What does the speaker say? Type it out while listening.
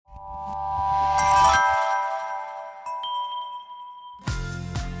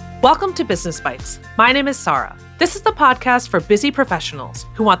Welcome to Business Bites. My name is Sarah. This is the podcast for busy professionals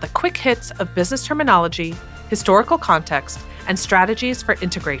who want the quick hits of business terminology, historical context, and strategies for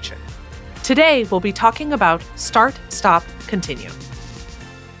integration. Today, we'll be talking about Start, Stop, Continue.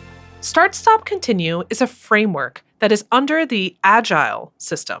 Start, Stop, Continue is a framework that is under the Agile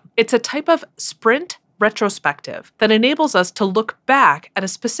system. It's a type of sprint retrospective that enables us to look back at a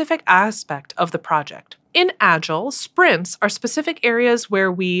specific aspect of the project. In Agile, sprints are specific areas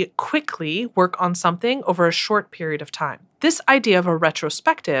where we quickly work on something over a short period of time. This idea of a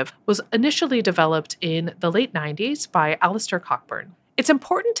retrospective was initially developed in the late 90s by Alistair Cockburn. It's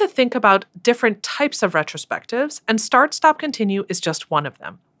important to think about different types of retrospectives, and Start, Stop, Continue is just one of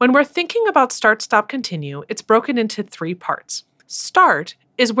them. When we're thinking about Start, Stop, Continue, it's broken into three parts. Start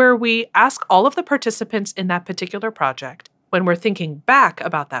is where we ask all of the participants in that particular project, when we're thinking back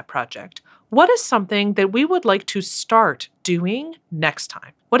about that project, what is something that we would like to start doing next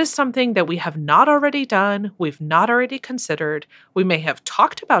time? What is something that we have not already done, we've not already considered, we may have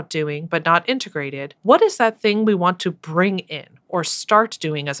talked about doing but not integrated? What is that thing we want to bring in or start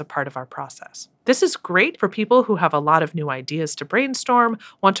doing as a part of our process? This is great for people who have a lot of new ideas to brainstorm,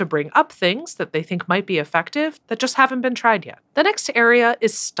 want to bring up things that they think might be effective that just haven't been tried yet. The next area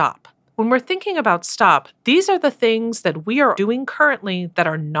is stop. When we're thinking about stop, these are the things that we are doing currently that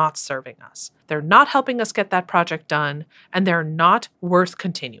are not serving us. They're not helping us get that project done, and they're not worth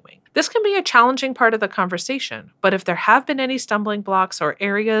continuing. This can be a challenging part of the conversation, but if there have been any stumbling blocks or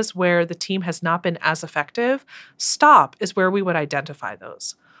areas where the team has not been as effective, stop is where we would identify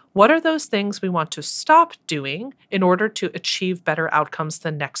those. What are those things we want to stop doing in order to achieve better outcomes the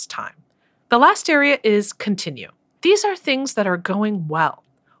next time? The last area is continue. These are things that are going well.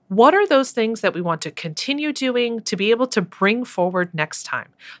 What are those things that we want to continue doing to be able to bring forward next time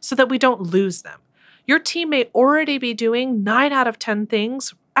so that we don't lose them? Your team may already be doing 9 out of 10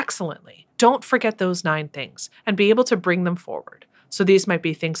 things excellently. Don't forget those 9 things and be able to bring them forward. So these might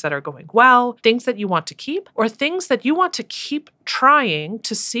be things that are going well, things that you want to keep, or things that you want to keep trying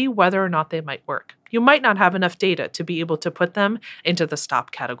to see whether or not they might work. You might not have enough data to be able to put them into the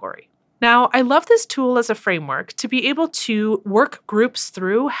stop category. Now, I love this tool as a framework to be able to work groups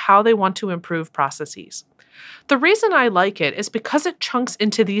through how they want to improve processes. The reason I like it is because it chunks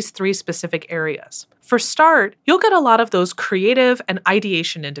into these 3 specific areas. For start, you'll get a lot of those creative and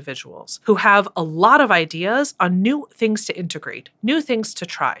ideation individuals who have a lot of ideas on new things to integrate, new things to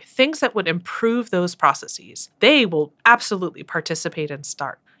try, things that would improve those processes. They will absolutely participate in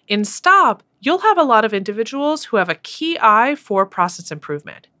start. In stop, you'll have a lot of individuals who have a key eye for process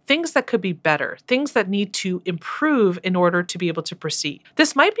improvement. Things that could be better, things that need to improve in order to be able to proceed.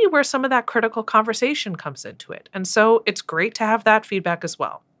 This might be where some of that critical conversation comes into it. And so it's great to have that feedback as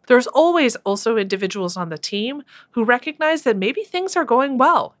well. There's always also individuals on the team who recognize that maybe things are going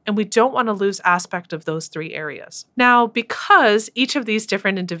well, and we don't want to lose aspect of those 3 areas. Now, because each of these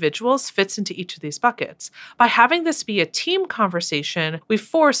different individuals fits into each of these buckets, by having this be a team conversation, we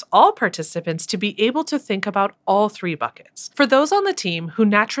force all participants to be able to think about all 3 buckets. For those on the team who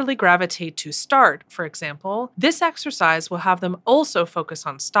naturally gravitate to start, for example, this exercise will have them also focus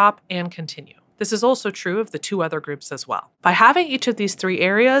on stop and continue. This is also true of the 2 other groups as well. By having each of these 3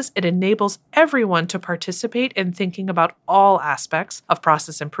 areas, it enables everyone to participate in thinking about all aspects of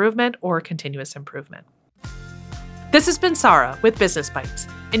process improvement or continuous improvement. This has been Sarah with Business Bites,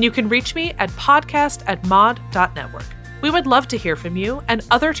 and you can reach me at podcast@mod.network. We would love to hear from you and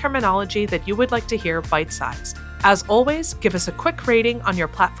other terminology that you would like to hear bite-sized. As always, give us a quick rating on your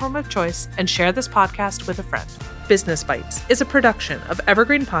platform of choice and share this podcast with a friend. Business Bites is a production of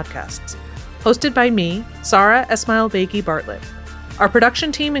Evergreen Podcasts, hosted by me, Sarah Esmail-Beghi Bartlett. Our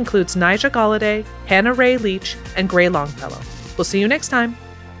production team includes Nija Galladay, Hannah Ray Leach, and Gray Longfellow. We'll see you next time.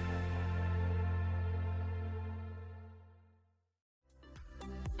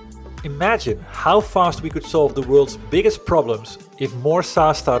 Imagine how fast we could solve the world's biggest problems if more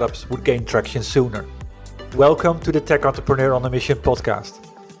SaaS startups would gain traction sooner. Welcome to the Tech Entrepreneur on a Mission podcast.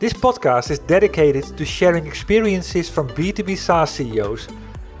 This podcast is dedicated to sharing experiences from B2B SaaS CEOs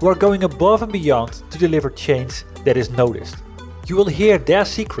who are going above and beyond to deliver change that is noticed. You will hear their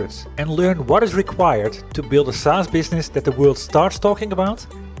secrets and learn what is required to build a SaaS business that the world starts talking about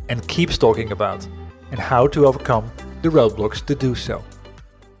and keeps talking about, and how to overcome the roadblocks to do so.